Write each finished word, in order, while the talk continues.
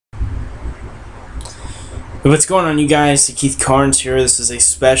What's going on, you guys? Keith Carnes here. This is a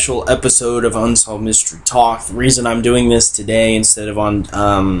special episode of Unsolved Mystery Talk. The reason I'm doing this today instead of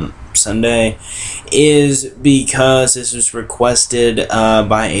on Sunday is because this was requested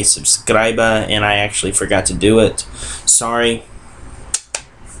by a subscriber, and I actually forgot to do it. Sorry.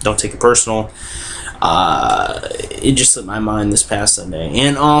 Don't take it personal. It just slipped my mind this past Sunday.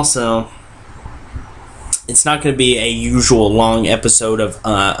 And also, it's not going to be a usual long episode of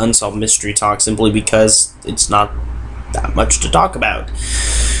Unsolved Mystery Talk simply because it's not that much to talk about.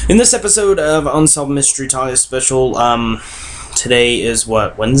 In this episode of Unsolved Mystery Talk, is special. Today is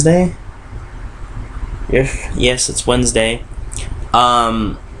what, Wednesday? Yes, it's Wednesday.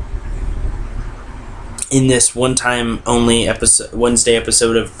 In this one-time only episode, Wednesday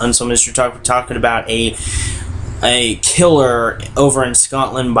episode of Unsolved Mystery Talk, we're talking about a killer over in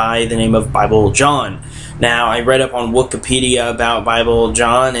Scotland by the name of Bible John. Now, I read up on Wikipedia about Bible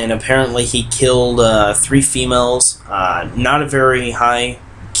John, and apparently he killed 3 females. Not a very high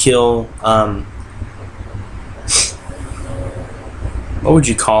kill. What would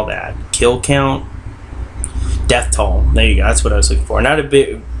you call that? Kill count? Death toll. There you go. That's what I was looking for. Not a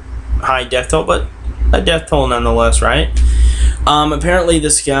big high death toll, but a death toll nonetheless, right? Apparently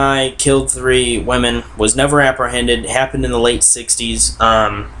this guy killed 3 women, was never apprehended. It happened in the late 60s.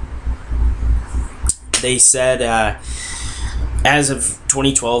 They said, as of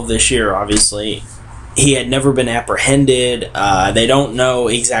 2012, this year, obviously, he had never been apprehended. They don't know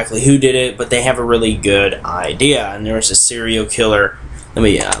exactly who did it, but they have a really good idea. And there was a serial killer. Let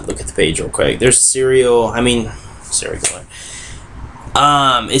me look at the page real quick. There's serial killer.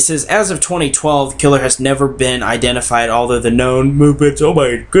 It says, as of 2012, the killer has never been identified, although the known movements, oh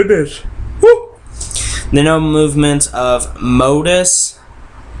my goodness, woo! The known movements of modus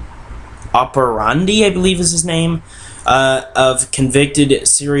operandi, I believe is his name, of convicted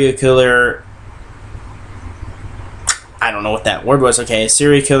serial killer, I don't know what that word was, okay,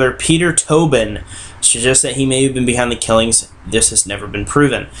 serial killer Peter Tobin, suggests that he may have been behind the killings. This has never been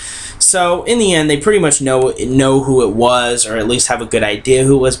proven. So, in the end, they pretty much know who it was, or at least have a good idea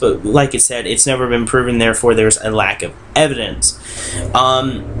who it was, but like I said, it's never been proven, therefore there's a lack of evidence.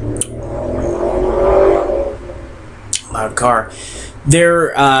 Loud car.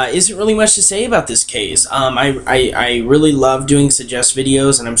 There isn't really much to say about this case. I really love doing suggest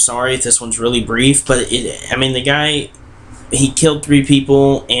videos, and I'm sorry if this one's really brief, but the guy, he killed 3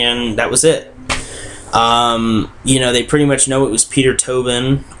 people, and that was it. They pretty much know it was Peter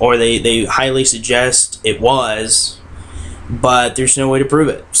Tobin, or they highly suggest it was, but there's no way to prove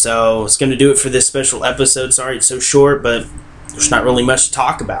it. So it's going to do it for this special episode. Sorry it's so short, but there's not really much to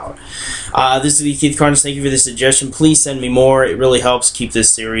talk about. This is Keith Carnes. Thank you for the suggestion. Please send me more. It really helps keep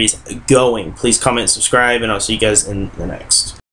this series going. Please comment, subscribe, and I'll see you guys in the next.